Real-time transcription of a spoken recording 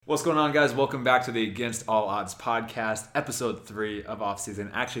What's going on, guys? Welcome back to the Against All Odds podcast, episode 3 of off-season.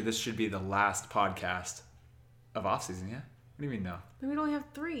 Actually, this should be the last podcast of off-season, yeah? What do you mean, no? Then we only have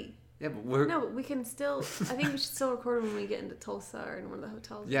 3. Yeah, but we're... No, but we can still... I think we should still record when we get into Tulsa or in one of the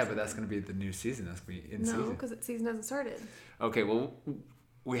hotels. Yeah, but that's going to be the new season. That's going to be in season. No, because the season hasn't started. Okay, well,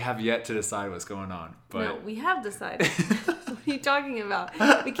 we have yet to decide what's going on, but... No, we have decided. What are you talking about?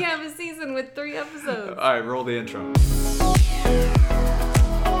 We can't have a season with 3 episodes. All right, roll the intro.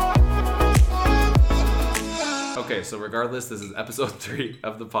 Okay, so regardless, this is episode 3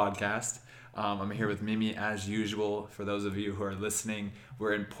 of the podcast. I'm here with Mimi as usual. For those of you who are listening,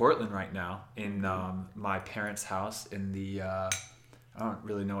 we're in Portland right now in my parents' house in the, I don't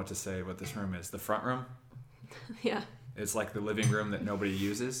really know what to say what this room is. The front room? Yeah. It's like the living room that nobody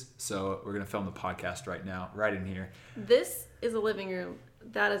uses. So we're going to film the podcast right now, right in here. This is a living room.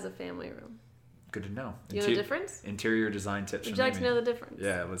 That is a family room. Good to know. You know the difference? Interior design tips. Would you like to know the difference?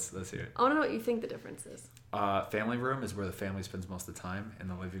 Yeah, let's hear it. I want to know what you think the difference is. Family room is where the family spends most of the time, and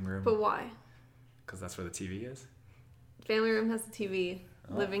the living room. But why? Because that's where the TV is. Family room has the TV.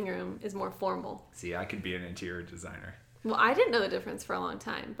 Living room is more formal. See, I could be an interior designer. Well, I didn't know the difference for a long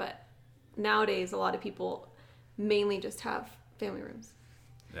time, but nowadays a lot of people mainly just have family rooms.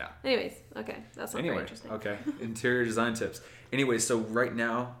 Yeah. Anyways, okay, that's not very interesting. Okay, interior design tips. Anyway, so right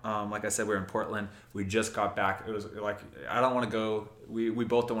now, like I said, we're in Portland. We just got back. It was like, I don't want to go, we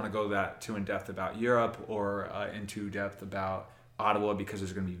both don't want to go that too in depth about Europe or into depth about Ottawa, because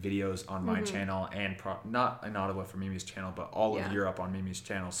there's going to be videos on my channel and not in Ottawa for Mimi's channel, but all of Europe on Mimi's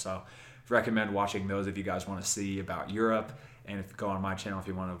channel. So recommend watching those if you guys want to see about Europe, and if go on my channel if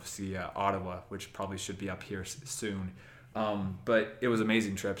you want to see Ottawa, which probably should be up here soon. But it was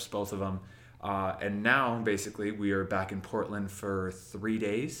amazing trips, both of them. And now, basically, we are back in Portland for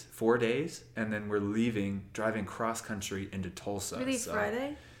 4 days, and then we're driving cross-country into Tulsa. We leave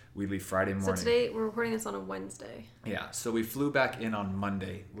Friday? We leave Friday morning. So today, we're recording this on a Wednesday. Yeah, so we flew back in on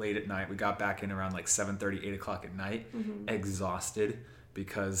Monday, late at night. We got back in around like 7:30, 8 o'clock at night, exhausted,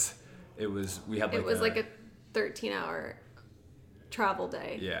 because it was like a 13-hour travel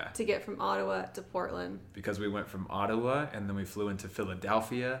day to get from Ottawa to Portland, because we went from Ottawa and then we flew into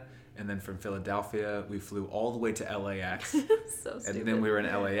Philadelphia, and then from Philadelphia we flew all the way to LAX. So stupid. And then we were in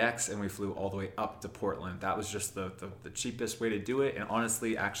LAX and we flew all the way up to Portland. That was just the cheapest way to do it, and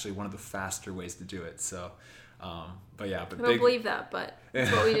honestly actually one of the faster ways to do it. So but I don't believe that, but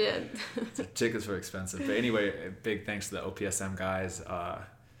that's what we did. Tickets were expensive, but anyway, big thanks to the OPSM guys.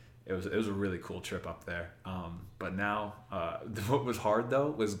 It was a really cool trip up there. But now, what was hard though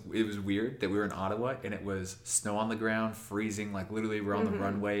was it was weird that we were in Ottawa and it was snow on the ground, freezing. Like literally, we're on the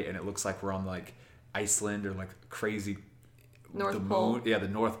runway and it looks like we're on like Iceland or like crazy North Pole. Yeah, the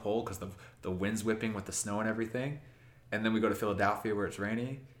North Pole, because the wind's whipping with the snow and everything. And then we go to Philadelphia where it's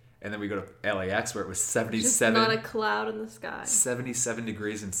rainy, and then we go to LAX where it was 77. Just not a cloud in the sky. 77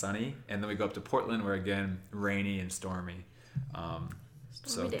 degrees and sunny, and then we go up to Portland where again rainy and stormy.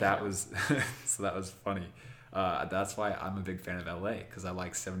 So that was funny. That's why I'm a big fan of LA, because I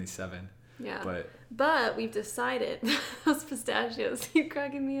like 77. Yeah. But we've decided those pistachios keep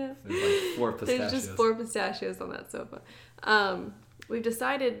cracking me up. There's like 4 pistachios. There's just 4 pistachios on that sofa. We've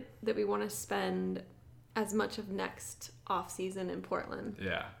decided that we want to spend as much of next off season in Portland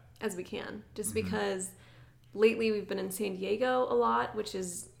as we can, just because lately we've been in San Diego a lot, which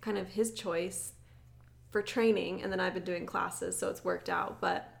is kind of his choice for training, and then I've been doing classes, so it's worked out.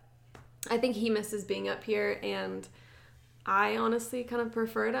 But I think he misses being up here, and I honestly kind of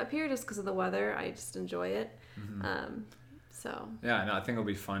prefer it up here just because of the weather. I just enjoy it. Yeah, no, I think it'll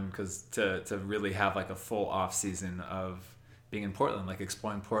be fun, because to really have like a full off season of being in Portland, like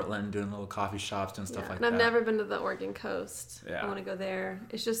exploring Portland, doing little coffee shops, doing stuff like that. And I've never been to the Oregon coast. Yeah. I want to go there.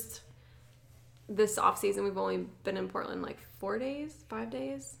 It's just this off season we've only been in Portland like 5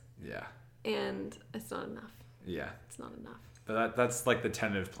 days. Yeah. And it's not enough. Yeah. It's not enough. But that's like the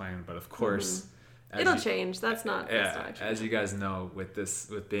tentative plan. But of course, it'll change. That's not as you guys know, with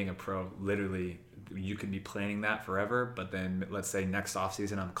being a pro, literally you can be planning that forever. But then let's say next off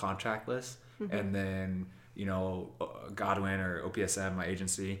season I'm contractless, and then Godwin or OPSM, my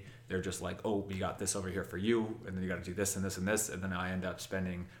agency, they're just like, oh, we got this over here for you, and then you got to do this and this and this, and then I end up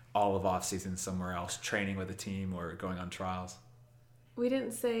spending all of off season somewhere else, training with a team or going on trials. We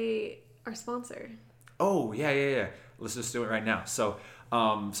didn't say our sponsor. Oh, yeah. Let's just do it right now. So,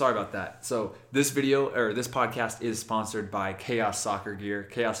 sorry about that. So this podcast is sponsored by Chaos Soccer Gear.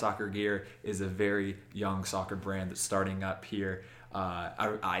 Chaos Soccer Gear is a very young soccer brand that's starting up here.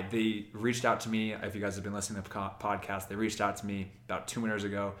 They reached out to me. If you guys have been listening to the podcast, they reached out to me about 2 winters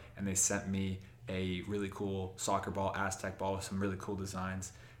ago, and they sent me a really cool soccer ball, Aztec ball with some really cool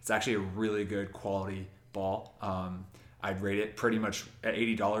designs. It's actually a really good quality ball. I'd rate it pretty much at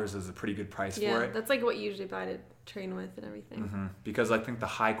 $80 is a pretty good price for it. Yeah, that's like what you usually buy to train with and everything. Mm-hmm. Because I think the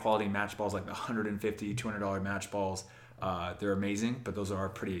high quality match balls, like the $150, $200 match balls, they're amazing, but those are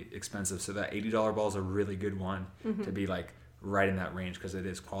pretty expensive. So that $80 ball is a really good one to be like right in that range because it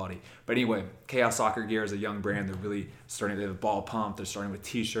is quality. But anyway, Chaos Soccer Gear is a young brand. They're really starting. They have a ball pump. They're starting with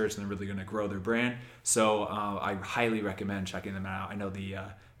T-shirts, and they're really going to grow their brand. So I highly recommend checking them out. I know the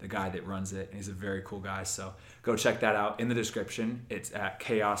guy that runs it, and he's a very cool guy. So go check that out in the description. It's at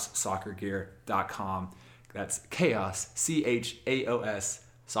chaossoccergear.com. That's chaos, CHAOS,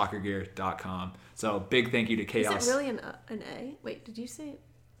 soccergear.com. So big thank you to Chaos. Is it really an A? Wait, did you say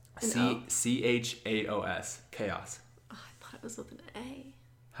CHAOS, Chaos. Oh, I thought it was with an A.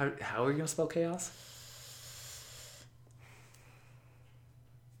 How are you going to spell chaos?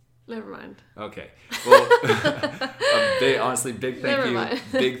 Never mind. Okay. Well, honestly, big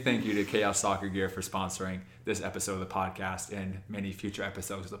thank you to Chaos Soccer Gear for sponsoring this episode of the podcast and many future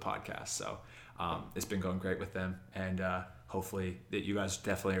episodes of the podcast. So it's been going great with them, and hopefully that you guys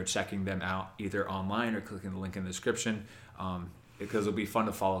definitely are checking them out either online or clicking the link in the description, because it'll be fun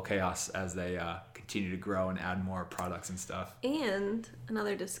to follow Chaos as they continue to grow and add more products and stuff. And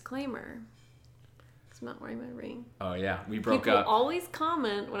another disclaimer. I'm not wearing my ring. Oh yeah, we broke People up. always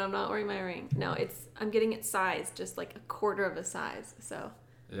comment when I'm not wearing my ring. No, I'm getting it sized just like a quarter of a size, so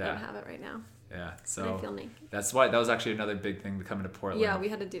I don't have it right now. Yeah, so and I feel naked. That's why that was actually another big thing to come into Portland. Yeah, we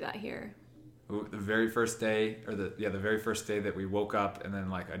had to do that here. The very first day, the very first day that we woke up, and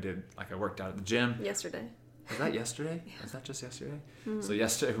then I worked out at the gym. Yesterday. Was that yesterday? Yeah. Was that just yesterday? Mm-hmm. So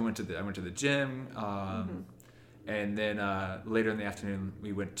yesterday I went to the gym, and then later in the afternoon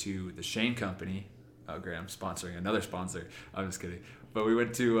we went to the Shane Company. Oh, great, I'm sponsoring another sponsor. I'm just kidding. But we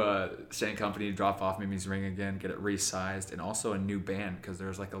went to Shane Company to drop off Mimi's ring again, get it resized, and also a new band because there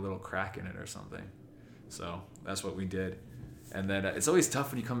was like a little crack in it or something. So that's what we did. And then it's always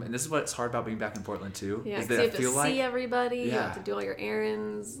tough when you come, and this is what's hard about being back in Portland too. Yeah, is because you have to see everybody, you have to do all your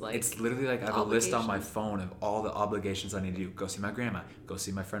errands. It's literally like I have a list on my phone of all the obligations I need to do. Go see my grandma, go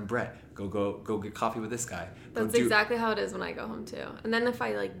see my friend Brett, go get coffee with this guy. That's exactly how it is when I go home too. And then if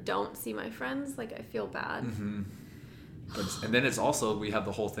I don't see my friends, I feel bad. Mm-hmm. And then it's also, we have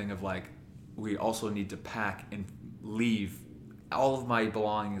the whole thing of we also need to pack and leave all of my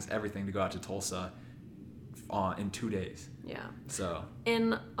belongings, everything to go out to Tulsa in 2 days. Yeah. So.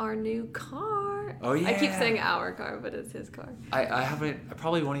 In our new car. Oh yeah. I keep saying our car, but it's his car. I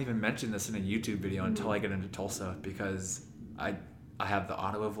probably won't even mention this in a YouTube video until I get into Tulsa because I have the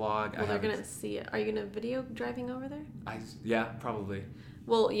Ottawa vlog. Well, they're gonna see it. Are you gonna video driving over there? Yeah, probably.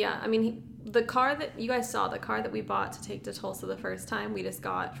 Well, yeah. I mean, the car that you guys saw, the car that we bought to take to Tulsa the first time, we just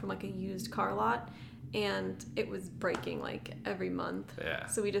got from a used car lot. And it was breaking every month. Yeah.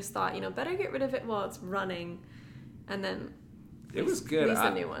 So we just thought, better get rid of it while it's running, and then it was good. Lease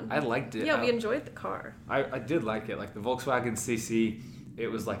a new one. I liked it. Yeah, we enjoyed the car. I did like it. The Volkswagen CC, it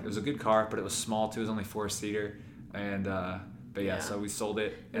was a good car, but it was small too. It was only 4-seater, and but yeah, so we sold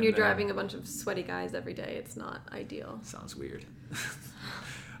it. When you're driving a bunch of sweaty guys every day, it's not ideal. Sounds weird.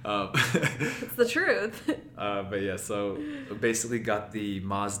 It's the truth. But yeah, so basically got the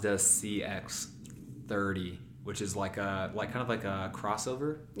Mazda CX-30, which is kind of like a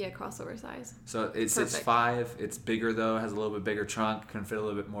crossover. Yeah, crossover size. So it's 5. It's bigger though. Has a little bit bigger trunk. Can fit a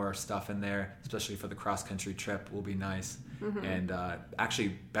little bit more stuff in there, especially for the cross country trip. Will be nice. Mm-hmm. And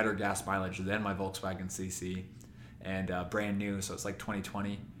actually better gas mileage than my Volkswagen CC, and brand new. So it's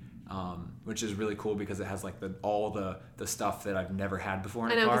 2020. Which is really cool because it has all the stuff that I've never had before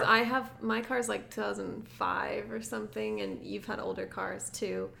in a car. I know, because my car's 2005 or something, and you've had older cars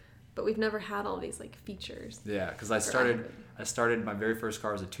too, but we've never had all these features. Yeah, because I started my very first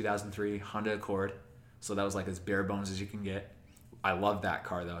car was a 2003 Honda Accord, so that was as bare bones as you can get. I love that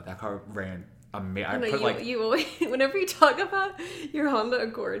car though. That car ran amazing. You always, whenever you talk about your Honda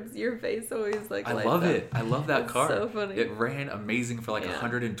Accords, your face always I love it. I love that car. So funny. It ran amazing for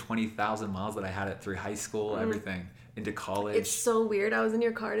 120,000 miles that I had it through high school, everything into college. It's so weird. I was in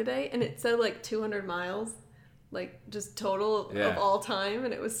your car today and it said 200 miles, just total of all time,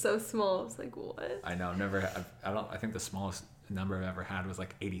 and it was so small. I was what? I know. I think the smallest number I've ever had was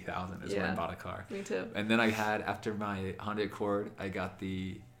 80,000 is when I bought a car. Me too. And then I had, after my Honda Accord, I got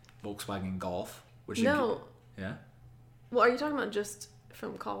the Volkswagen Golf, which yeah. Well, are you talking about just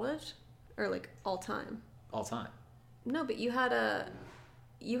from college, or all time? All time. No, but you had a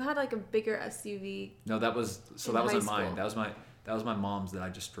bigger SUV. No, that wasn't mine. That was my mom's that I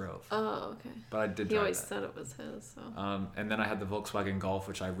just drove. Oh, okay. But I did. He always said it was his. So. And then I had the Volkswagen Golf,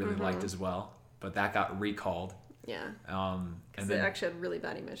 which I really liked as well, but that got recalled. Yeah. And then it actually had really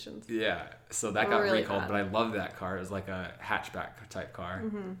bad emissions. Yeah. So that got really recalled, but I love that car. It was like a hatchback type car.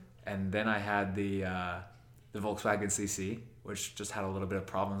 Mm-hmm. And then I had the Volkswagen CC, which just had a little bit of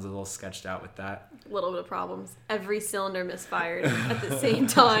problems, a little sketched out with that. A little bit of problems. Every cylinder misfired at the same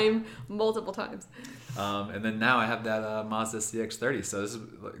time, multiple times. And then now I have that Mazda CX-30. So this is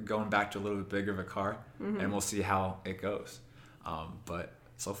going back to a little bit bigger of a car, and we'll see how it goes. But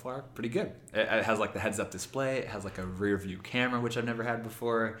so far, pretty good. It has like the heads-up display. It has like a rear-view camera, which I've never had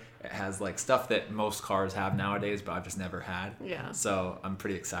before. It has like stuff that most cars have nowadays, but I've just never had. Yeah. So I'm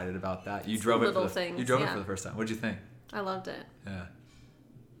pretty excited about that. You drove it for the first time. What'd you think? I loved it. Yeah.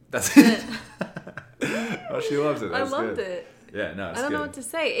 That's it. Oh, she loves it. That's I loved it. Yeah, no, it's I don't good. know what to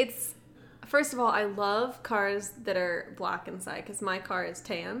say. It's, first of all, I love cars that are black inside because my car is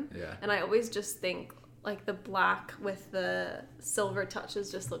tan. Yeah. And I always just think like the black with the silver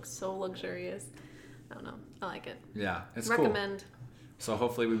touches just looks so luxurious. I don't know. I like it. Yeah, it's Recommend. Cool. So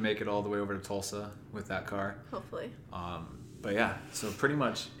hopefully we make it all the way over to Tulsa with that car. Hopefully. But yeah, so pretty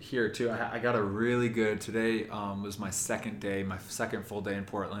much here too. I got a really good, today was my second full day in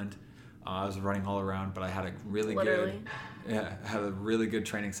Portland. I was running all around, but I had a really good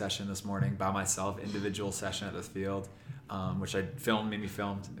training session this morning by myself, individual session at the field, which I made me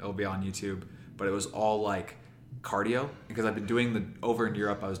filmed. It'll be on YouTube, but it was all like cardio because I've been doing over in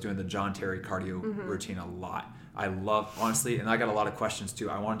Europe, I was doing the John Terry cardio routine a lot. I love, honestly, and I got a lot of questions too.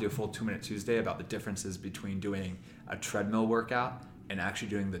 I want to do a full 2-Minute Tuesday about the differences between doing a treadmill workout and actually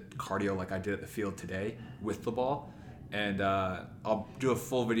doing the cardio like I did at the field today with the ball. And I'll do a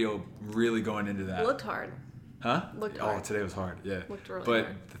full video really going into that. It looked hard. Huh? Looked hard. Oh, today was hard, yeah. Looked really hard.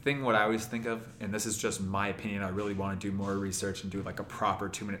 But the thing what I always think of, and this is just my opinion, I really want to do more research and do like a proper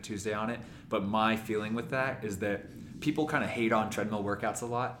 2-Minute Tuesday on it. But my feeling with that is that people kind of hate on treadmill workouts a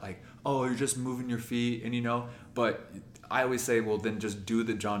lot. Like, oh, you're just moving your feet and but I always say, well, then just do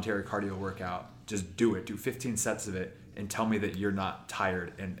the John Terry cardio workout. Just do it. Do 15 sets of it and tell me that you're not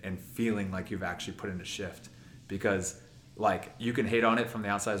tired and feeling like you've actually put in a shift. Because like you can hate on it from the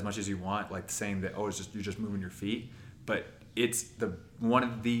outside as much as you want, like saying that, oh, you're just moving your feet. But it's one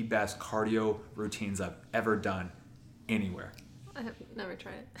of the best cardio routines I've ever done anywhere. I have never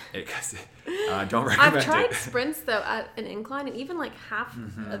tried it. Don't recommend it. I've tried sprints though at an incline, and even like half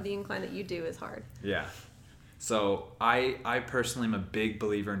of the incline that you do is hard. Yeah. So I personally am a big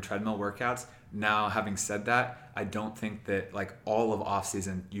believer in treadmill workouts. Now, having said that, I don't think that like all of off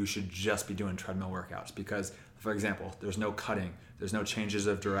season you should just be doing treadmill workouts because, for example, there's no cutting, there's no changes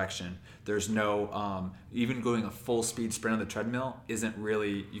of direction, there's no even going a full speed sprint on the treadmill isn't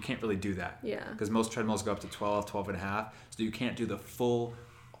really, you can't really do that. Yeah. Because most treadmills go up to 12 and a half, so you can't do the full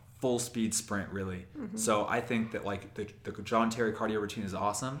speed sprint really. Mm-hmm. So I think that like the John Terry cardio routine is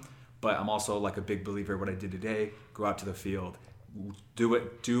awesome, but I'm also like a big believer in what I did today. Go out to the field, do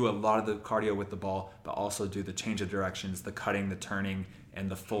a lot of the cardio with the ball, but also do the change of directions, the cutting, the turning, and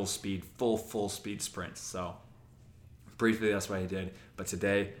the full speed sprints. So briefly, that's what I did. But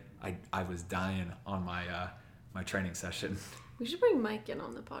today, I was dying on my training session. We should bring Mike in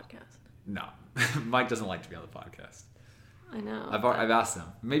on the podcast. No, Mike doesn't like to be on the podcast. I know. I've asked him.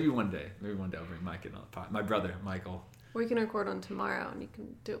 Maybe one day I'll bring Mike in on the podcast. My brother, Michael. Or you can record on tomorrow and you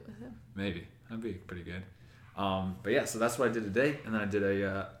can do it with him. Maybe. That'd be pretty good. But yeah, so that's what I did today. And then I did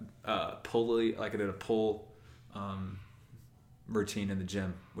a pull routine in the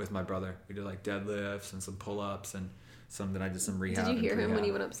gym with my brother. We did like deadlifts and some pull-ups and then I did some rehab. Did you hear him when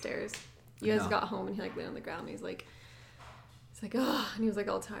he went upstairs? You guys got home and he like laid on the ground and he's like, oh, and he was like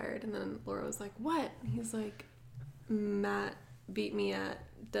all tired. And then Laura was like, what? And he's like, Matt beat me at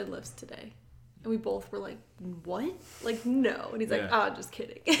deadlifts today. And we both were like, what? Like, no. And he's like, oh, just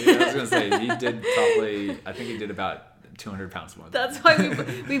kidding. Yeah, I was going to say, he did probably, I think he did about 200 pounds more. That's why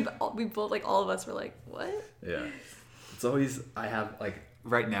we both, like, all of us were like, what? Yeah. It's always, I have, like,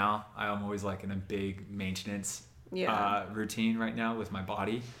 right now, I'm always, like, in a big maintenance routine right now with my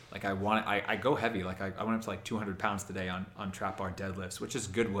body. Like, I go heavy. Like, I went up to, like, 200 pounds today on trap bar deadlifts, which is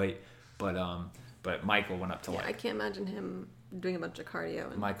good weight. But Michael went up to, like... I can't imagine him doing a bunch of cardio.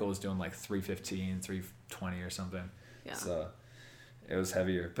 And Michael was doing like 315, 320 or something. Yeah. So it was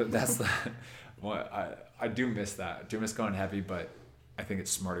heavier. But that's the I do miss that. I do miss going heavy, but I think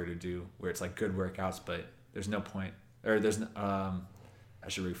it's smarter to do where it's like good workouts, but there's no point, or I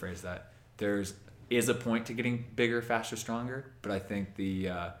should rephrase that. Is a point to getting bigger, faster, stronger, but I think the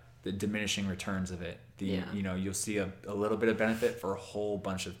diminishing returns of it, you'll see a little bit of benefit for a whole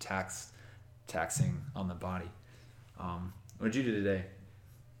bunch of taxing on the body. What did you do today?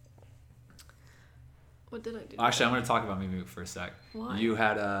 What did I do? Actually, I'm going to talk about Mimi for a sec. Why? You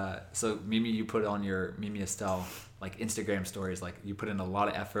had so Mimi, you put on your Mimi Estelle like Instagram stories, like you put in a lot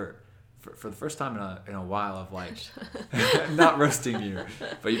of effort for the first time in a while of like not roasting you,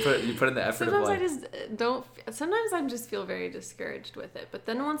 but you put in the effort. Sometimes of like, I just don't. Sometimes I just feel very discouraged with it. But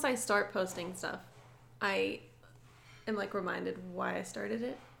then once I start posting stuff, I am like reminded why I started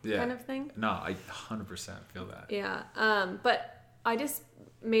it, kind of thing. No, I 100% feel that. Yeah. But I just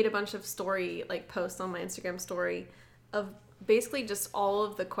made a bunch of story like posts on my Instagram story of basically just all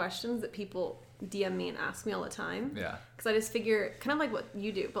of the questions that people DM me and ask me all the time. Yeah. Because I just figure kind of like what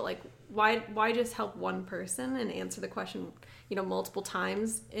you do, but like why just help one person and answer the question, multiple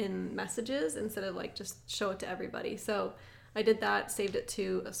times in messages instead of like just show it to everybody. So I did that, saved it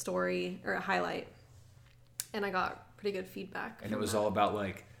to a story or a highlight, and I got pretty good feedback. And it was all about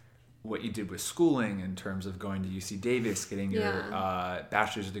like what you did with schooling in terms of going to UC Davis, getting your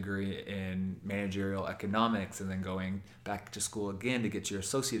bachelor's degree in managerial economics, and then going back to school again to get your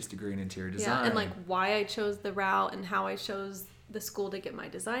associate's degree in interior design. Yeah, and like why I chose the route and how I chose the school to get my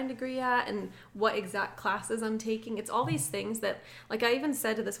design degree at and what exact classes I'm taking. It's all these things that, like, I even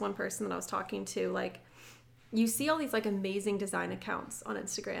said to this one person that I was talking to, like, you see all these like amazing design accounts on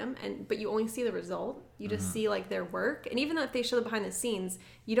Instagram, but you only see the result. You just see like their work, and even though if they show the behind the scenes,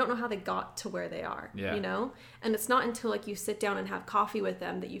 you don't know how they got to where they are. And it's not until like you sit down and have coffee with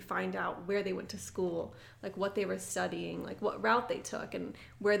them that you find out where they went to school, like what they were studying, like what route they took, and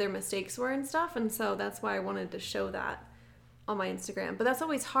where their mistakes were and stuff. And so that's why I wanted to show that on my Instagram. But that's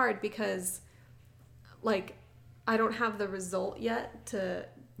always hard because like I don't have the result yet to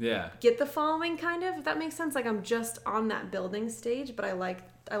get the following, kind of, if that makes sense. Like I'm just on that building stage, but I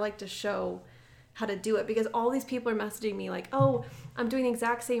like to show how to do it, because all these people are messaging me like, oh, I'm doing the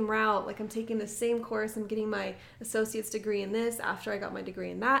exact same route, like I'm taking the same course, I'm getting my associate's degree in this after I got my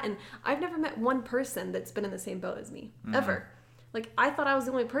degree in that, and I've never met one person that's been in the same boat as me ever. Like I thought I was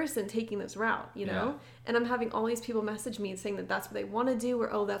the only person taking this route, and I'm having all these people message me and saying that that's what they want to do,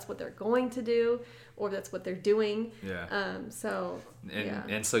 or oh, that's what they're going to do, or that's what they're doing. And so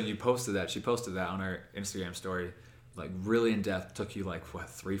you posted that. She posted that on her Instagram story, like really in depth. Took you like what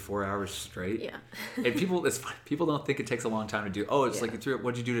 3-4 hours straight. Yeah. And people don't think it takes a long time to do. Oh, it's like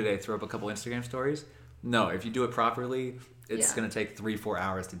what'd you do today? Throw up a couple Instagram stories? No, if you do it properly, it's gonna take 3-4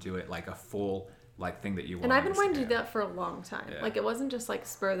 hours to do it like a full like thing that you want. And I've been wanting to do that for a long time. Like it wasn't just like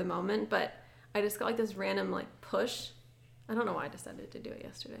spur of the moment, but I just got like this random like push. I don't know why I decided to do it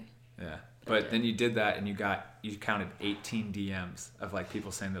yesterday. Yeah. But then you did that and you counted 18 DMs of like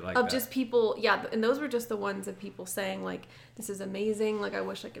people saying that like of that. Just people, and those were just the ones of people saying like, this is amazing, like I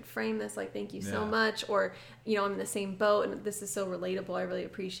wish I could frame this, like thank you so much, or I'm in the same boat and this is so relatable, I really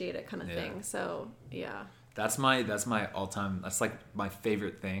appreciate it, kind of thing. So that's my all-time, that's like my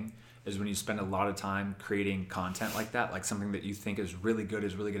favorite thing, is when you spend a lot of time creating content like that, like something that you think is really good,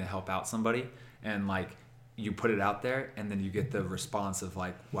 is really going to help out somebody, and like you put it out there and then you get the response of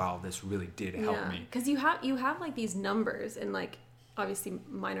like, wow, this really did help me. Because you have like these numbers, and like obviously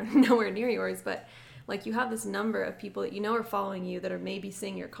mine are nowhere near yours, but like you have this number of people that are following you that are maybe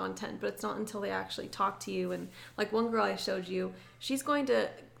seeing your content, but it's not until they actually talk to you. And like one girl I showed you, she's going to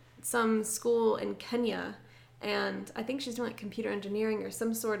some school in Kenya, and I think she's doing like computer engineering or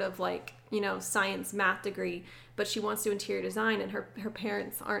some sort of like, science math degree, but she wants to do interior design, and her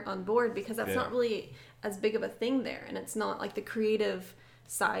parents aren't on board because that's not really as big of a thing there. And it's not like the creative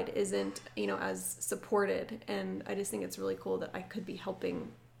side isn't, as supported. And I just think it's really cool that I could be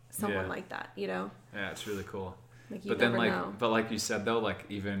helping someone like that, Yeah, it's really cool. Like you never know. But like you said though, like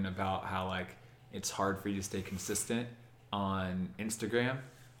even about how like it's hard for you to stay consistent on Instagram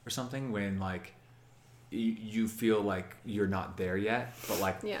or something when like you feel like you're not there yet, but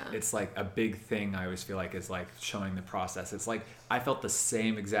like it's like a big thing I always feel like is like showing the process. It's like I felt the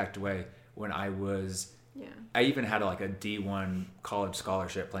same exact way when I was I even had like a D1 college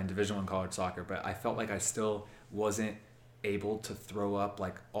scholarship playing Division I college soccer, but I felt like I still wasn't able to throw up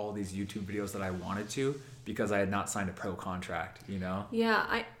like all these YouTube videos that I wanted to because I had not signed a pro contract,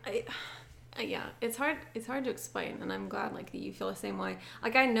 I it's hard to explain, and I'm glad like that you feel the same way.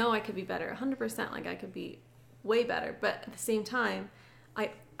 Like I know I could be better 100%, like I could be way better, but at the same time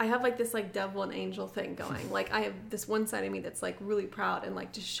I have like this like devil and angel thing going. Like I have this one side of me that's like really proud and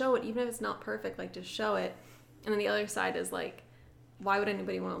like just show it, even if it's not perfect, like just show it. And then the other side is like, why would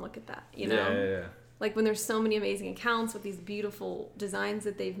anybody want to look at that, Yeah. Like when there's so many amazing accounts with these beautiful designs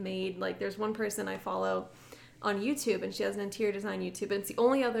that they've made. Like there's one person I follow on YouTube, and she has an interior design YouTube, and it's the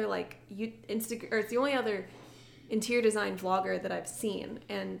only other like it's the only other interior design vlogger that I've seen,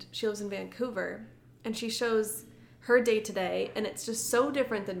 and she lives in Vancouver, and she shows her day to day, and it's just so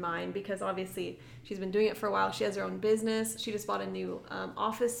different than mine because obviously she's been doing it for a while. She has her own business. She just bought a new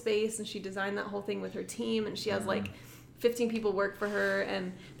office space, and she designed that whole thing with her team, and she has like 15 people work for her,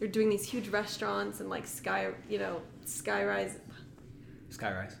 and they're doing these huge restaurants and like skyrise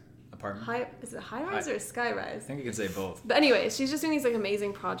apartment. Is it high rise or sky rise? I think you can say both. But anyway, she's just doing these like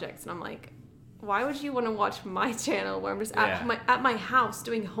amazing projects, and I'm like, why would you want to watch my channel where I'm just at my house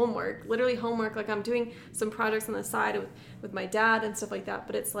doing homework, literally homework, like I'm doing some projects on the side with my dad and stuff like that,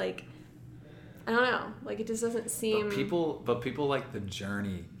 but it's like, I don't know, like it just doesn't seem... But people like the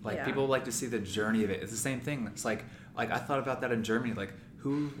journey. Like people like to see the journey of it. It's the same thing. It's like I thought about that in Germany. Like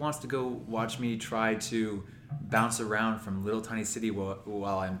who wants to go watch me try to bounce around from little tiny city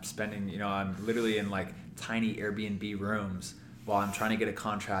while I'm spending, I'm literally in like tiny Airbnb rooms while I'm trying to get a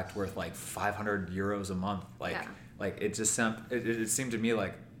contract worth like 500 euros a month. Like it just it seemed to me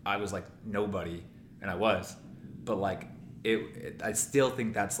like I was like nobody, and I was, but like I still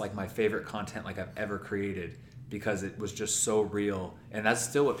think that's like my favorite content like I've ever created because it was just so real. And that's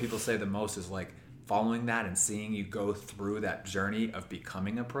still what people say the most is like following that and seeing you go through that journey of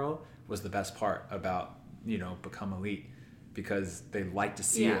becoming a pro was the best part about, Become Elite, because they like to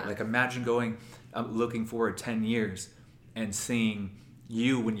see it. Like imagine going, looking forward 10 years and seeing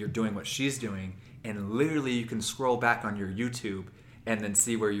you when you're doing what she's doing, and literally you can scroll back on your YouTube and then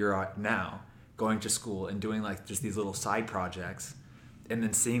see where you're at now, going to school and doing like just these little side projects, and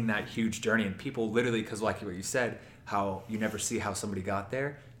then seeing that huge journey. And people literally, because like what you said, how you never see how somebody got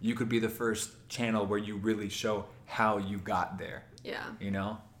there, you could be the first channel where you really show how you got there.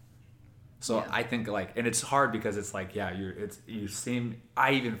 So I think like, and it's hard because it's like,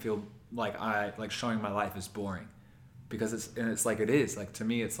 I even feel like showing my life is boring because it's like, it is like, to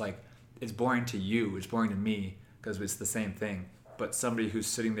me, it's like, it's boring to you, it's boring to me because it's the same thing. But somebody who's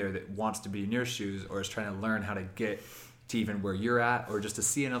sitting there that wants to be in your shoes or is trying to learn how to get to even where you're at, or just to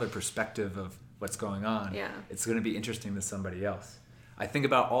see another perspective of what's going on, it's going to be interesting to somebody else. I think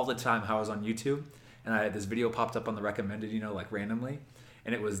about all the time how I was on YouTube and I had this video popped up on the recommended, like randomly,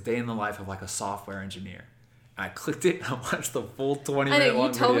 and it was day in the life of like a software engineer. And I clicked it and I watched the full 20-minute long video.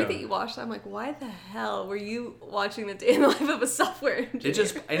 You told me that you watched it. I'm like, why the hell were you watching the day in the life of a software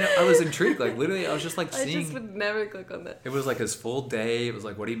engineer? I was intrigued. Like literally, I was just like seeing. I just would never click on that. It was like his full day. It was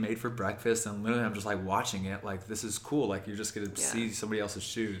like what he made for breakfast, and literally, I'm just like watching it. Like this is cool. Like you're just gonna see somebody else's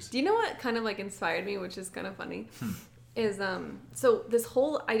shoes. Do you know what kind of like inspired me, which is kind of funny, is so this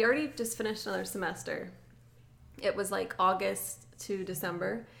whole I already just finished another semester. It was like August to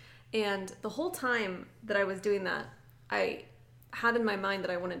December. And the whole time that I was doing that, I had in my mind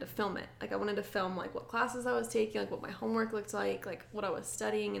that I wanted to film it. Like I wanted to film like what classes I was taking, like what my homework looked like what I was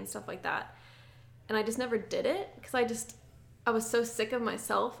studying and stuff like that. And I just never did it because I was so sick of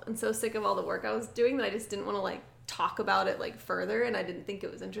myself and so sick of all the work I was doing that I just didn't want to like talk about it like further, and I didn't think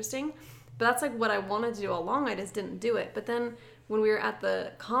it was interesting. But that's like what I wanted to do all along. I just didn't do it. But then when we were at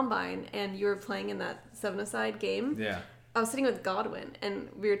the Combine and you were playing in that 7-a-side game, I was sitting with Godwin, and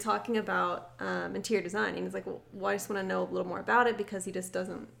we were talking about interior design, and he's like, well, I just want to know a little more about it because he just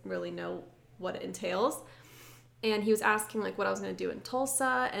doesn't really know what it entails. And he was asking like what I was going to do in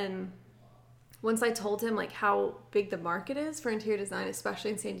Tulsa, and once I told him like how big the market is for interior design,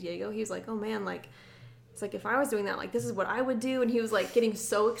 especially in San Diego, he was like, oh man, like it's like if I was doing that, like this is what I would do. And he was like getting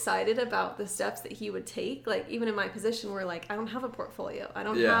so excited about the steps that he would take, like even in my position where like I don't have a portfolio, I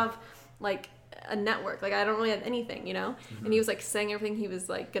don't have like a network, like I don't really have anything, and he was like saying everything he was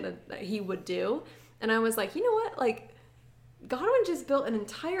like he would do. And I was like, you know what, like Godwin just built an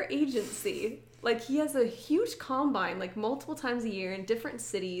entire agency. Like he has a huge Combine like multiple times a year in different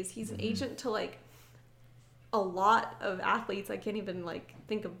cities. He's an agent to like a lot of athletes. I can't even like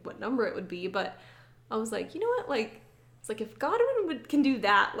think of what number it would be, but I was like, you know what, like it's like if Godwin can do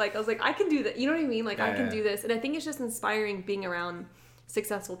that, like I was like, I can do that, you know what I mean, like I can do this. And I think it's just inspiring being around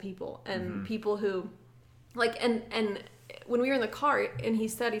successful people and people who like, and when we were in the car and he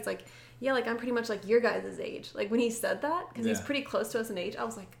said, he's like, yeah, like I'm pretty much like your guys' age. Like when he said that, because he's pretty close to us in age, I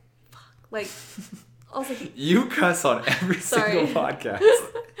was like, fuck, like I was like, you cuss on every single podcast.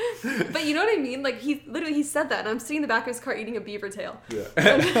 But you know what I mean, like he said that, and I'm sitting in the back of his car eating a beaver tail.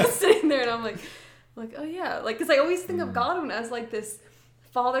 And I'm just sitting there and I'm like oh yeah, like because I always think of Godwin as like this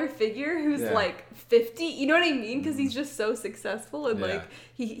father figure who's like 50, you know what I mean, because he's just so successful, and like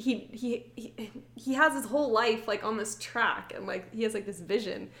he has his whole life like on this track, and like he has like this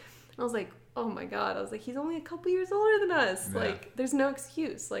vision. And I was like, oh my god, I was like, he's only a couple years older than us. Like there's no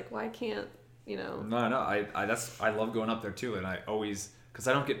excuse, like why can't No, I love going up there too, and I always, because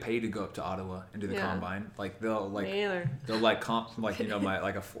I don't get paid to go up to Ottawa and do the Combine. Like they'll comp like my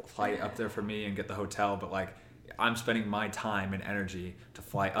like a flight up there for me and get the hotel, but like I'm spending my time and energy to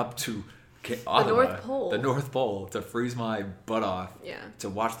fly up to Ottawa, the North Pole, to freeze my butt off, to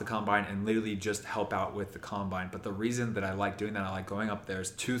watch the combine and literally just help out with the combine. But the reason that I like doing that, I like going up there,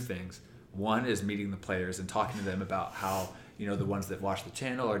 is two things. One is meeting the players and talking to them about how, you know, the ones that watch the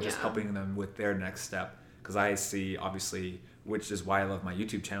channel are just helping them with their next step. Because I see, obviously, which is why I love my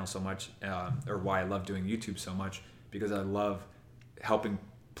YouTube channel so much, or why I love doing YouTube so much, because I love helping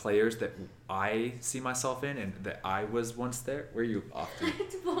players that I see myself in and that I was once there. Where are you off to? I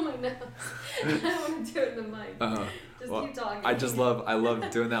had to blow my nose. I don't want to do it in the mic. Keep talking. I love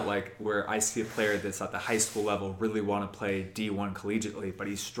doing that, like where I see a player that's at the high school level really want to play D1 collegiately, but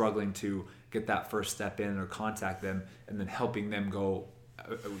he's struggling to get that first step in or contact them, and then helping them go,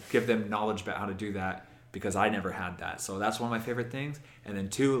 give them knowledge about how to do that, because I never had that. So that's one of my favorite things. And then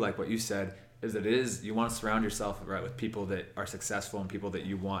two, like what you said, is you want to surround yourself with people that are successful and people that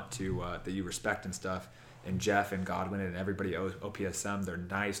you want to that you respect and stuff. And Jeff and Godwin and everybody at OPSM, they're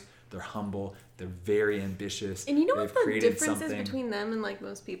nice, they're humble, they're very ambitious. And you know what the difference is between them and like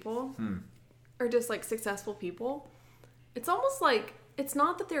most people, or just like successful people? It's almost like, it's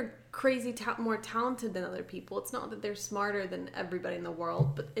not that they're crazy more talented than other people. It's not that they're smarter than everybody in the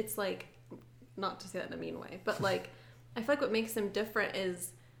world, but it's like, not to say that in a mean way, but like, I feel like what makes them different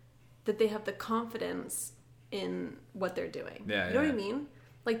is that they have the confidence in what they're doing. You know what I mean?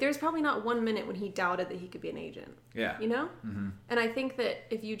 Like, there's probably not 1 minute when he doubted that he could be an agent. Yeah. You know? Mm-hmm. And I think that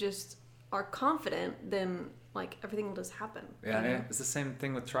if you just are confident, then, like, everything will just happen. Yeah, yeah. It's the same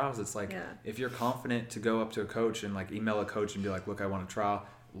thing with trials. It's like, if you're confident to go up to a coach and, like, email a coach and be like, look, I want a trial,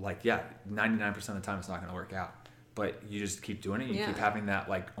 like, 99% of the time it's not going to work out. But you just keep doing it. You keep having that,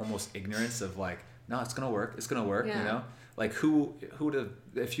 like, almost ignorance of, like, no, it's going to work. It's going to work, you know? Like, who would have,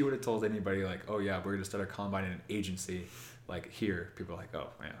 if you would have told anybody, like, oh, yeah, we're going to start a combine in an agency, like, here, people are like, oh,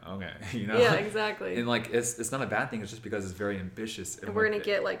 yeah, okay, you know? Yeah, exactly. And, like, it's not a bad thing. It's just because it's very ambitious. And we're going to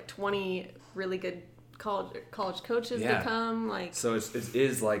get, like, 20 really good college coaches to come, like. So it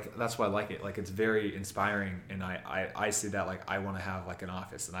is, like, that's why I like it. Like, it's very inspiring, and I see that, like, I want to have, like, an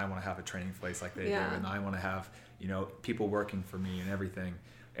office, and I want to have a training place like they do, and I want to have, you know, people working for me and everything.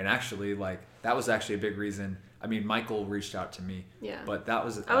 And actually, like, that was actually a big reason. I mean, Michael reached out to me. Yeah. But that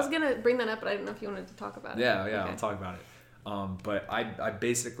was... I was going to bring that up, but I didn't know if you wanted to talk about it. Yeah, okay. I'll talk about it. But I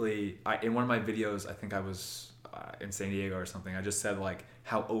basically... in one of my videos, I think I was in San Diego or something, I just said, like,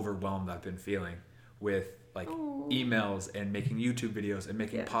 how overwhelmed I've been feeling with, like, emails and making YouTube videos and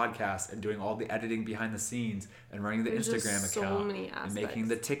making podcasts and doing all the editing behind the scenes and running the Instagram account. So many aspects. And making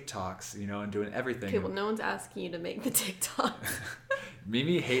the TikToks, you know, and doing everything. Okay, well, no one's asking you to make the TikTok.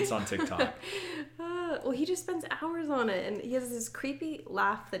 Mimi hates on TikTok. Well, he just spends hours on it, and he has this creepy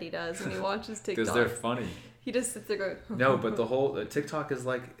laugh that he does when he watches TikTok. Because they're funny. He just sits there going... No, but the whole... TikTok is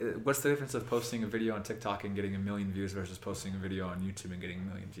like... What's the difference of posting a video on TikTok and getting 1 million views versus posting a video on YouTube and getting 1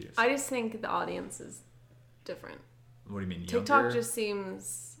 million views? I just think the audience is different. What do you mean, TikTok younger? Just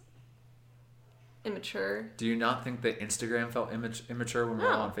seems immature. Do you not think that Instagram felt immature when we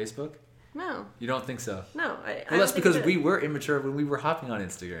were all on Facebook? No. You don't think so? No. Well, that's because we were immature when we were hopping on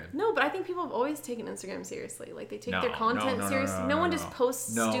Instagram. No, but I think people have always taken Instagram seriously. Like, they take their content seriously. No one just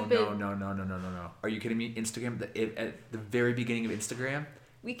posts stupid... No. Are you kidding me? Instagram, at the very beginning of Instagram...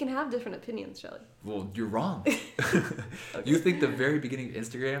 We can have different opinions, Shelly. Well, you're wrong. Okay. You think the very beginning of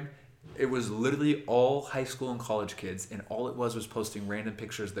Instagram, it was literally all high school and college kids, and all it was posting random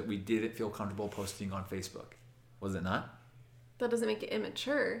pictures that we didn't feel comfortable posting on Facebook. Was it not? That doesn't make it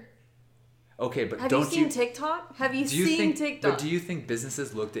immature. Okay, but have you seen TikTok? Have you seen TikTok? But do you think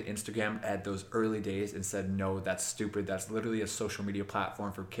businesses looked at Instagram at those early days and said, "No, that's stupid. That's literally a social media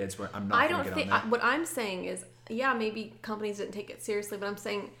platform for kids where I'm not going to get on that"? What I'm saying is, yeah, maybe companies didn't take it seriously, but I'm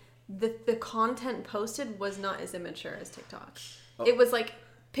saying the content posted was not as immature as TikTok. Oh. It was like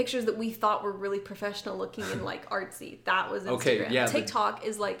pictures that we thought were really professional looking and like artsy. That was Instagram. Okay, yeah, TikTok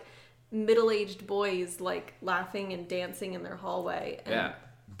is like middle-aged boys like laughing and dancing in their hallway. And yeah.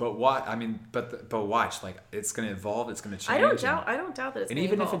 But what I mean, but watch, like, it's gonna evolve, it's gonna change. I don't doubt that it's gonna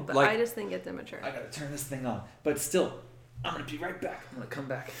evolve, but I just think it's immature. I gotta turn this thing on, but still, I'm gonna be right back. I'm gonna come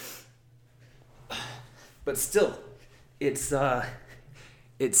back. But still, it's all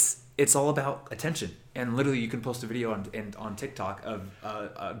about attention, and literally, you can post a video on TikTok of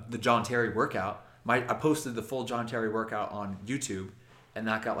the John Terry workout. I posted the full John Terry workout on YouTube. And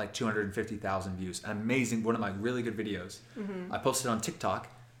that got like 250,000 views. Amazing, one of my really good videos. Mm-hmm. I posted on TikTok,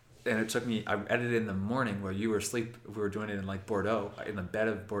 and it took me, I edited in the morning while you were asleep. We were doing it in like Bordeaux, in the bed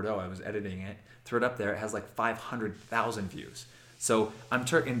of Bordeaux. I was editing it, threw it up there. It has like 500,000 views. So I'm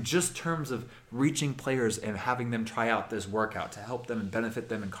in just terms of reaching players and having them try out this workout to help them and benefit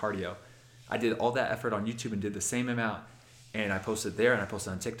them in cardio. I did all that effort on YouTube and did the same amount, and I posted there and I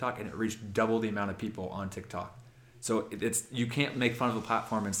posted on TikTok, and it reached double the amount of people on TikTok. So it's you can't make fun of the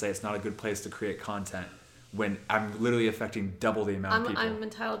platform and say it's not a good place to create content when I'm literally affecting double the amount of people. I'm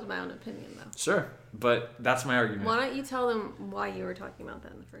entitled to my own opinion, though. Sure, but that's my argument. Why don't you tell them why you were talking about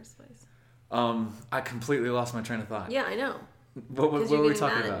that in the first place? I completely lost my train of thought. Yeah, I know. What were we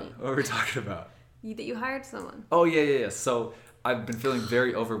talking about? What were we talking about? That you hired someone. Oh, yeah. So I've been feeling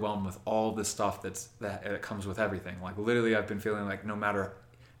very overwhelmed with all the stuff that comes with everything. Like literally I've been feeling like no matter,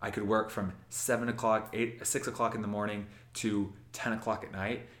 I could work from 6 o'clock in the morning to 10 o'clock at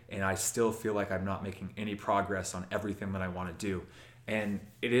night, and I still feel like I'm not making any progress on everything that I want to do. And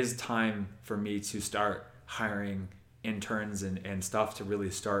it is time for me to start hiring interns and stuff to really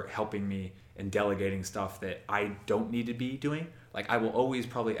start helping me and delegating stuff that I don't need to be doing. Like I will always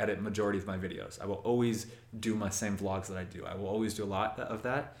probably edit majority of my videos. I will always do my same vlogs that I do. I will always do a lot of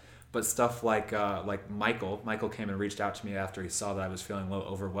that. But stuff like Michael came and reached out to me after he saw that I was feeling a little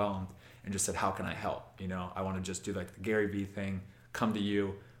overwhelmed and just said, how can I help? You know, I want to just do like the Gary Vee thing, come to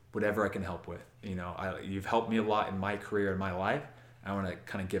you, whatever I can help with. You know, you've helped me a lot in my career and my life. I want to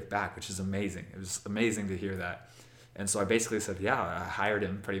kind of give back, which is amazing. It was amazing to hear that. And so I basically said, yeah, I hired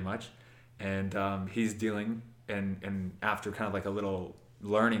him pretty much. And he's dealing, and after kind of like a little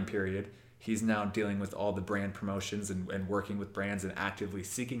learning period, he's now dealing with all the brand promotions and working with brands and actively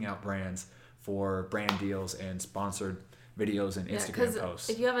seeking out brands for brand deals and sponsored videos and Instagram posts.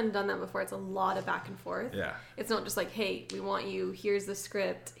 If you haven't done that before, it's a lot of back and forth. Yeah. It's not just like, hey, we want you, here's the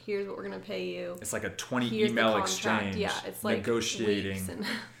script, here's what we're going to pay you. It's like a 20 email exchange. Yeah, it's like negotiating.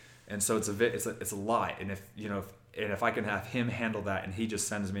 And so it's a lot. And if I can have him handle that and he just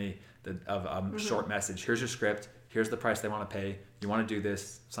sends me a short message, here's your script, here's the price they want to pay, you want to do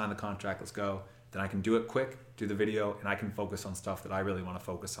this, sign the contract, let's go. Then I can do it quick, do the video, and I can focus on stuff that I really want to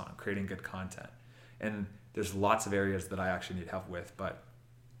focus on, creating good content. And there's lots of areas that I actually need help with, but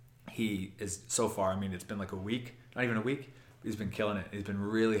he is so far, I mean, it's been like a week, not even a week, but he's been killing it. He's been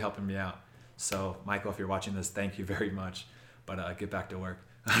really helping me out. So Michael, if you're watching this, thank you very much, but get back to work.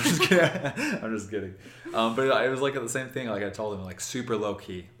 I'm just kidding. But it was like the same thing. Like I told him, like super low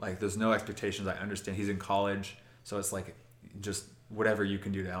key. Like there's no expectations. I understand he's in college, so it's like just whatever you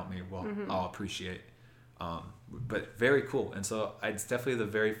can do to help me. Well, I'll appreciate. But very cool. And so it's definitely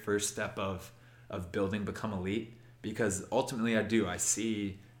the very first step of building Become Elite, because ultimately I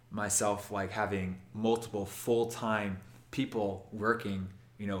see myself like having multiple full-time people working,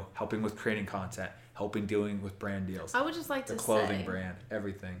 helping with creating content, helping dealing with brand deals. I would just like to say the clothing brand,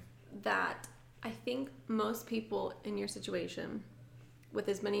 everything. That I think most people in your situation, with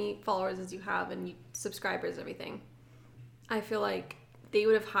as many followers as you have and subscribers and everything, I feel like they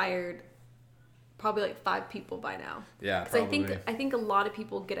would have hired probably like 5 people by now. Yeah, because I think a lot of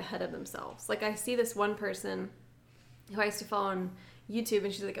people get ahead of themselves. Like I see this one person who I used to follow on YouTube,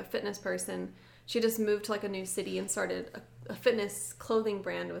 and she's like a fitness person. She just moved to like a new city and started a fitness clothing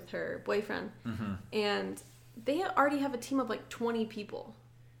brand with her boyfriend. And they already have a team of like 20 people,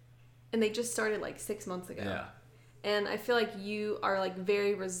 and they just started like 6 months ago. Yeah. And I feel like you are like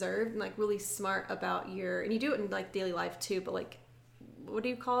very reserved and like really smart about and you do it in like daily life too, but like, what do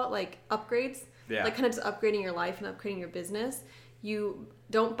you call it? Like upgrades? Yeah. Like kind of just upgrading your life and upgrading your business. You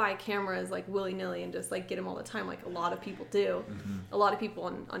don't buy cameras like willy-nilly and just like get them all the time like a lot of people do. A lot of people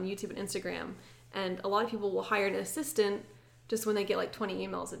on YouTube and Instagram. And a lot of people will hire an assistant just when they get like 20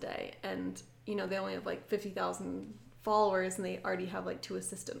 emails a day. And, they only have like 50,000 followers and they already have like 2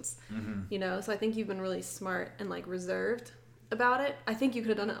 assistants. So I think you've been really smart and like reserved about it. I think you could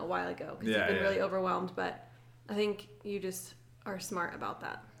have done it a while ago because you've been really overwhelmed. But I think you just are smart about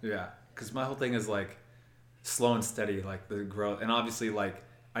that. Yeah. Because my whole thing is like slow and steady, like the growth. And obviously, like,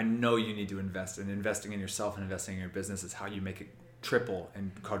 I know you need to invest, and investing in yourself and investing in your business is how you make it triple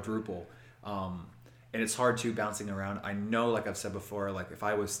and quadruple. And it's hard too, bouncing around. I know, like I've said before, like if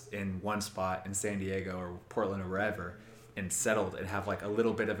I was in one spot in San Diego or Portland or wherever and settled and have like a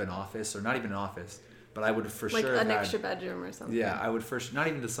little bit of an office, or not even an office, but I would for like sure an extra bedroom or something. Yeah, I would first, not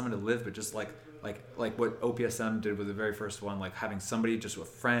even to someone to live, but just like what OPSM did with the very first one, like having somebody, just a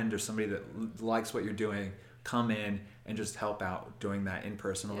friend or somebody that likes what you're doing, come in and just help out doing that in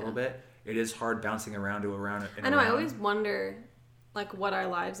person a little bit. It is hard bouncing around. I know. I always wonder like what our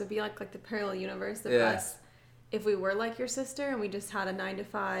lives would be like the parallel universe of us if we were like your sister and we just had a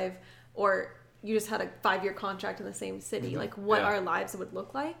 9-to-5, or you just had a 5-year contract in the same city, like what our lives would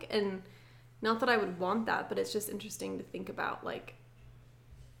look like. And not that I would want that, but it's just interesting to think about like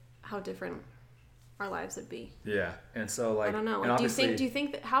how different our lives would be. Yeah. And so like, I don't know. Like, do you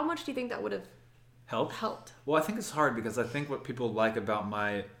think that, how much do you think that would have helped? Well, I think it's hard because I think what people like about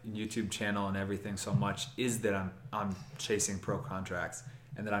my YouTube channel and everything so much is that I'm chasing pro contracts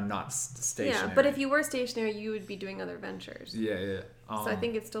and that I'm not stationary. Yeah, but if you were stationary, you would be doing other ventures. Yeah. So I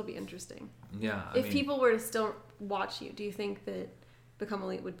think it'd still be interesting. Yeah. If people were to still watch you, do you think that Become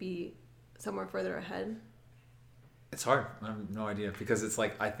Elite would be somewhere further ahead? It's hard. I have no idea because it's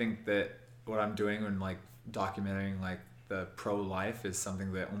like I think that what I'm doing and like documenting like the pro life is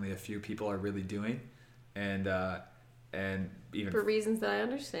something that only a few people are really doing, and even for reasons that I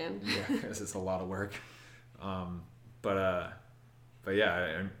understand. Yeah, because it's a lot of work. But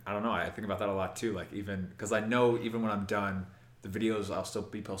yeah, I don't know. I think about that a lot too. Like even because I know even when I'm done, the videos I'll still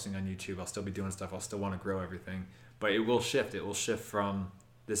be posting on YouTube. I'll still be doing stuff. I'll still want to grow everything. But it will shift. It will shift from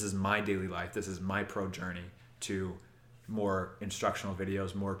this is my daily life. This is my pro journey to more instructional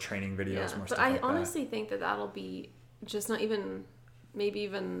videos, more training videos, more stuff like that. But I honestly think that that'll be just not even, maybe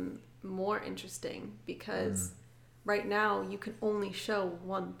even more interesting because right now you can only show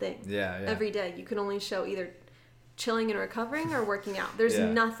one thing. Yeah. Every day you can only show either chilling and recovering or working out. There's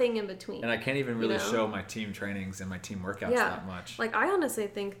nothing in between. And I can't even really show my team trainings and my team workouts that much. Like I honestly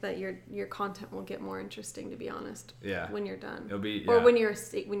think that your content will get more interesting, to be honest. Yeah. When you're done. It'll be or when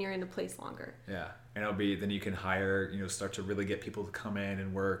you're in a place longer. Yeah. And it'll be then you can hire, start to really get people to come in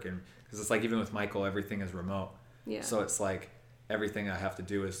and work, and because it's like even with Michael, everything is remote. Yeah. So it's like everything I have to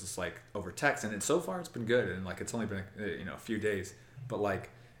do is just like over text, and so far it's been good, and like it's only been a few days, but like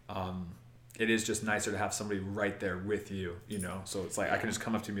it is just nicer to have somebody right there with you, So it's like I can just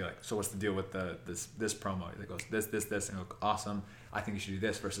come up to you and be like, so what's the deal with this promo? It goes this, and I go, awesome. I think you should do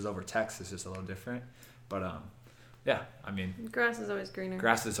this. Versus over text, it's just a little different, but yeah, I mean, grass is always greener.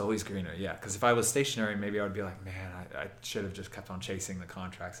 Grass is always greener, yeah. Because if I was stationary, maybe I would be like, man, I should have just kept on chasing the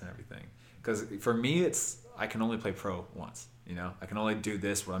contracts and everything. Because for me, I can only play pro once, I can only do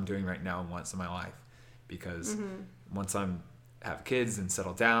what I'm doing right now once in my life. Because once have kids and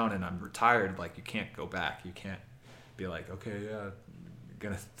settle down and I'm retired, like you can't go back. You can't be like, okay, yeah, I'm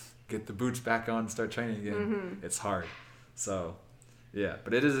gonna get the boots back on and start training again. It's hard. So, yeah,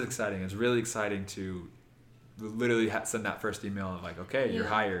 but it is exciting. It's really exciting to literally send that first email of like, okay, you're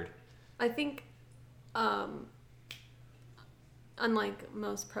hired. I think unlike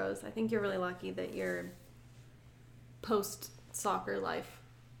most pros, I think you're really lucky that your post soccer life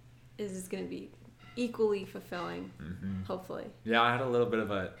is going to be equally fulfilling, hopefully. Yeah, I had a little bit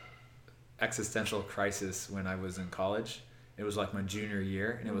of a existential crisis when I was in college. It was like my junior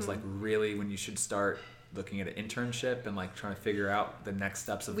year, and it was like really when you should start looking at an internship and like trying to figure out the next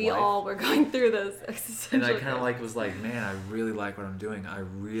steps of life. We all were going through those existential. And I kind of was like, man, I really like what I'm doing. I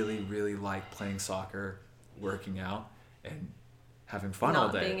really, really like playing soccer, working out, and having fun all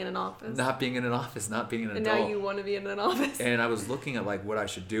day. Not being in an office. Not being in an office, not being an adult. And now you want to be in an office. And I was looking at like what I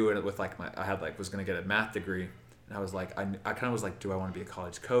should do, and with like was going to get a math degree, and I was like, I kind of was like, do I want to be a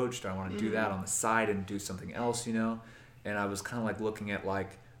college coach? Do I want to do that on the side and do something else, And I was kind of like looking at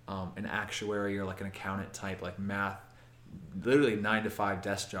like an actuary or like an accountant type, like math, literally 9-to-5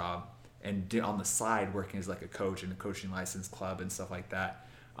 desk job, and on the side working as like a coach in a coaching license club and stuff like that.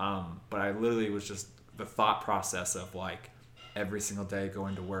 But I literally was just the thought process of like every single day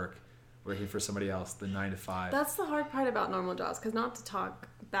going to work, working for somebody else, the 9-to-5. That's the hard part about normal jobs, because not to talk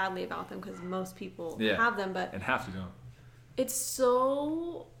badly about them, because most people have them, but and have to do them. It's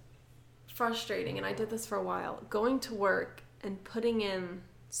so frustrating, and I did this for a while, going to work and putting in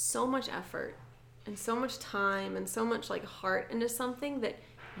so much effort and so much time and so much like heart into something that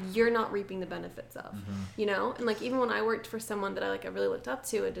you're not reaping the benefits of, and like even when I worked for someone that I really looked up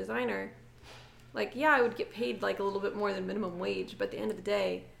to, a designer, like I would get paid like a little bit more than minimum wage, but at the end of the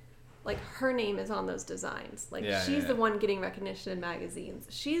day, like her name is on those designs, like she's the one getting recognition in magazines,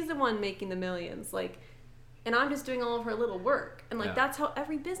 she's the one making the millions, like, and I'm just doing all of her little work. And like that's how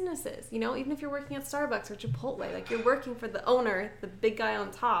every business is, even if you're working at Starbucks or Chipotle, like you're working for the owner, the big guy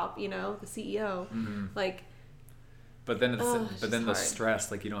on top, the CEO. Like, but then the stress,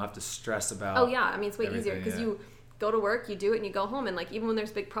 like you don't have to stress about. Oh yeah, I mean it's way easier because you go to work, you do it, and you go home, and like even when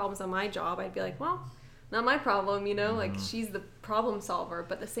there's big problems on my job, I'd be like, well, not my problem, like she's the problem solver.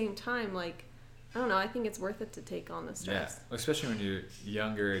 But at the same time, like, I don't know, I think it's worth it to take on the stress. Yeah, especially when you're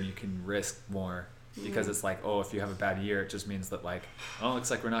younger and you can risk more. Because it's like, oh, if you have a bad year, it just means that like, oh, it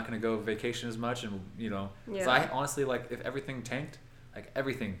looks like we're not going to go vacation as much, and So I honestly, like, if everything tanked, like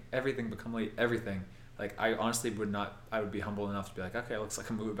everything become late, everything. Like I honestly I would be humble enough to be like, okay, it looks like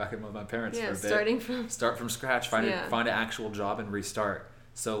I'm moving back in with my parents for a bit. Start from scratch, find an actual job and restart.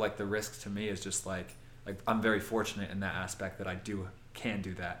 So like the risk to me is just like I'm very fortunate in that aspect that I can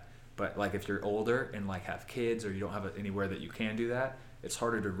do that. But like if you're older and like have kids or you don't have anywhere that you can do that, it's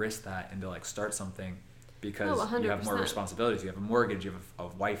harder to risk that and to like start something because you have more 100%. responsibilities. You have a mortgage, you have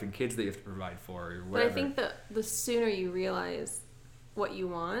a wife and kids that you have to provide for, or whatever. But I think that the sooner you realize what you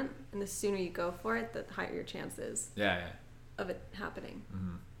want and the sooner you go for it, the higher your chances of it happening.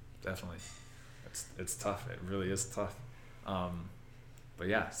 Mm-hmm. Definitely. It's tough. It really is tough. But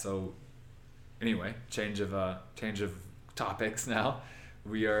yeah, so anyway, change of topics now.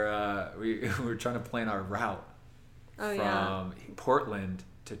 We're trying to plan our route from Portland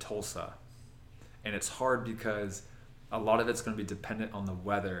to Tulsa. And it's hard because a lot of it's going to be dependent on the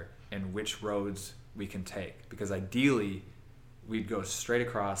weather and which roads we can take. Because ideally, we'd go straight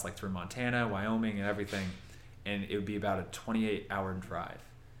across, like through Montana, Wyoming, and everything, and it would be about a 28-hour drive.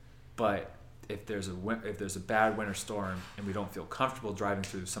 But if there's a bad winter storm and we don't feel comfortable driving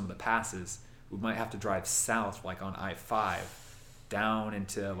through some of the passes, we might have to drive south, like on I-5, down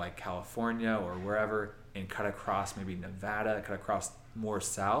into like California or wherever, and cut across maybe Nevada, cut across more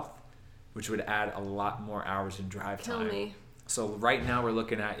south, which would add a lot more hours in drive time. Kill me. So right now we're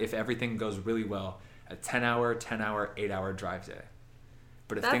looking at, if everything goes really well, a 10-hour, 8-hour drive day.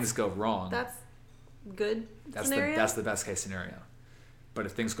 But if things go wrong, that's good scenario. That's the best case scenario. But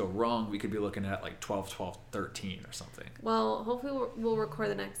if things go wrong, we could be looking at like 12, 13 or something. Well, hopefully we'll record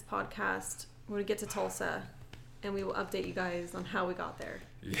the next podcast when we get to Tulsa, and we will update you guys on how we got there.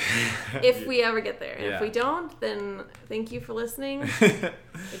 Yeah. If we ever get there. And if we don't, then thank you for listening.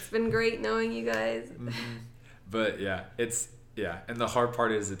 It's been great knowing you guys. Mm-hmm. But and the hard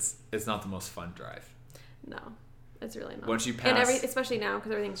part is it's not the most fun drive. No, it's really not. Once you pass, and especially now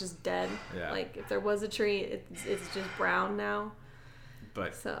because everything's just dead. Yeah. Like if there was a tree, it's just brown now.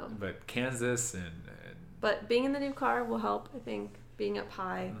 But Kansas but being in the new car will help. I think being up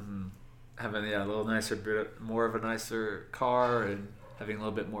high, having a little nicer, bit more of a nicer car, and having a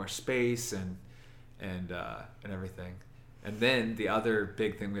little bit more space and everything. And then the other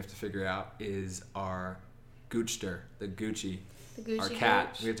big thing we have to figure out is our Goochster, the Gucci, our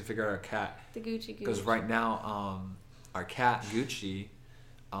cat. Gooch. We have to figure out our cat. The Gucci Gooch. Because right now, our cat Gucci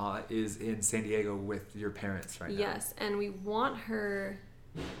is in San Diego with your parents right now. Yes, and we want her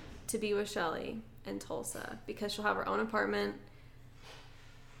to be with Shelly in Tulsa because she'll have her own apartment.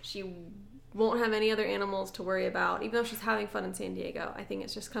 She won't have any other animals to worry about, even though she's having fun in San Diego. I think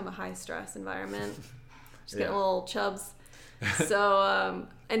it's just kind of a high stress environment. She's getting little chubs. So,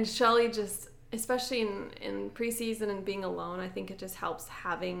 and Shelly just, especially in preseason and being alone, I think it just helps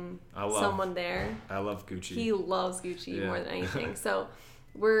having someone there. I love Gucci. He loves Gucci more than anything. So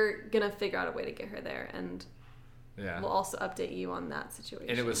we're going to figure out a way to get her there, and we'll also update you on that situation.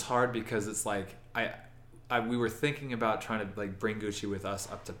 And it was hard because it's like, we were thinking about trying to like bring Gucci with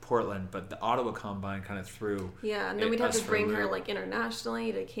us up to Portland, but the Ottawa Combine kind of threw. Yeah, and then we'd have to bring her like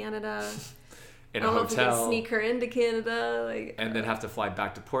internationally to Canada. In a hotel. I don't know if we can sneak her into Canada. And then have to fly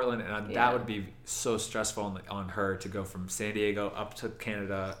back to Portland. And that would be so stressful on her to go from San Diego up to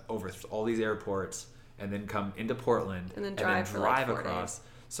Canada over all these airports and then come into Portland and then drive across.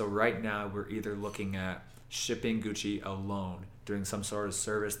 So right now we're either looking at shipping Gucci alone, doing some sort of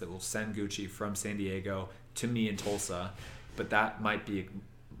service that will send Gucci from San Diego to me in Tulsa. But that might be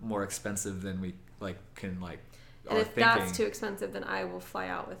more expensive than we can And if that's too expensive, then I will fly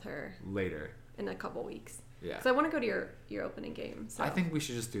out with her later. In a couple weeks. Yeah. Because I want to go to your opening game. So. I think we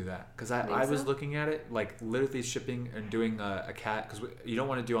should just do that. Because I was looking at it, like literally shipping and doing a cat. Because you don't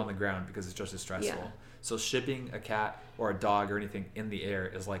want to do on the ground because it's just as stressful. Yeah. So shipping a cat or a dog or anything in the air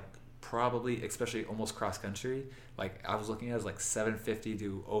is like probably, especially almost cross country. Like I was looking at it as like $750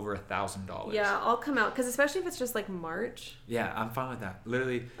 to over $1,000. Yeah, I'll come out. Because especially if it's just like March. Yeah, I'm fine with that.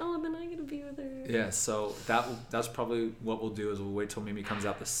 Literally. Oh, then I get to be with her. Yeah, so that's probably what we'll do is we'll wait till Mimi comes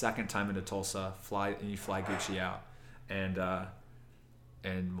out the second time into Tulsa, you fly Gucci out, and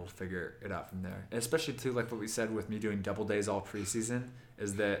we'll figure it out from there. And especially too, like what we said with me doing double days all preseason,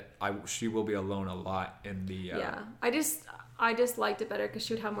 is that she will be alone a lot in the. Yeah, I just liked it better because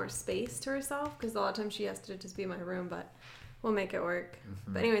she would have more space to herself. Because a lot of times she has to just be in my room, but. We'll make it work.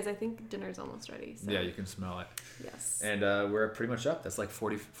 Mm-hmm. But anyways, I think dinner's almost ready. So. Yeah, you can smell it. Yes. And we're pretty much up. That's like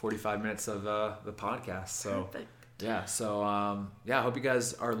 45 minutes of the podcast. So perfect. Yeah. So I hope you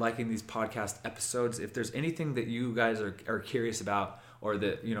guys are liking these podcast episodes. If there's anything that you guys are curious about, or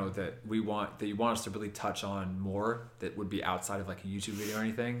that that you want us to really touch on more, that would be outside of like a YouTube video or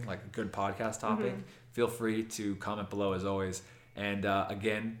anything, like a good podcast topic, feel free to comment below as always. And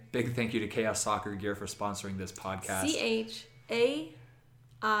again, big thank you to Chaos Soccer Gear for sponsoring this podcast. CHAI.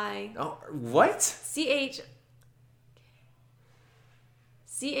 Oh, what? CHA.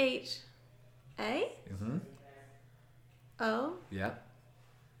 Mm-hmm. O. Yeah.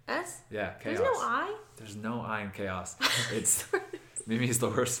 S. Yeah. Chaos. There's no I. There's no I in Chaos. It's Mimi's the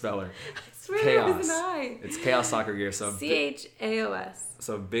worst speller. I swear Chaos. it was an I. It's Chaos Soccer Gear. So CHAOS.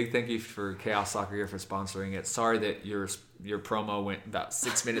 So big thank you for Chaos Soccer Gear for sponsoring it. Sorry that your promo went about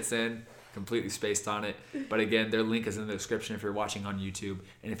 6 minutes in, completely spaced on it. But again, their link is in the description if you're watching on YouTube.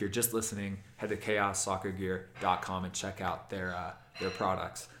 And if you're just listening, head to chaossoccergear.com and check out their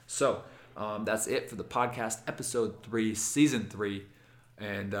products. So that's it for the podcast, episode 3, season 3.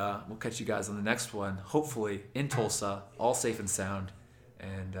 And we'll catch you guys on the next one, hopefully in Tulsa, all safe and sound.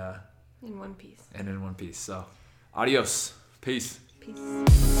 And in one piece. So, adios. Peace. Peace.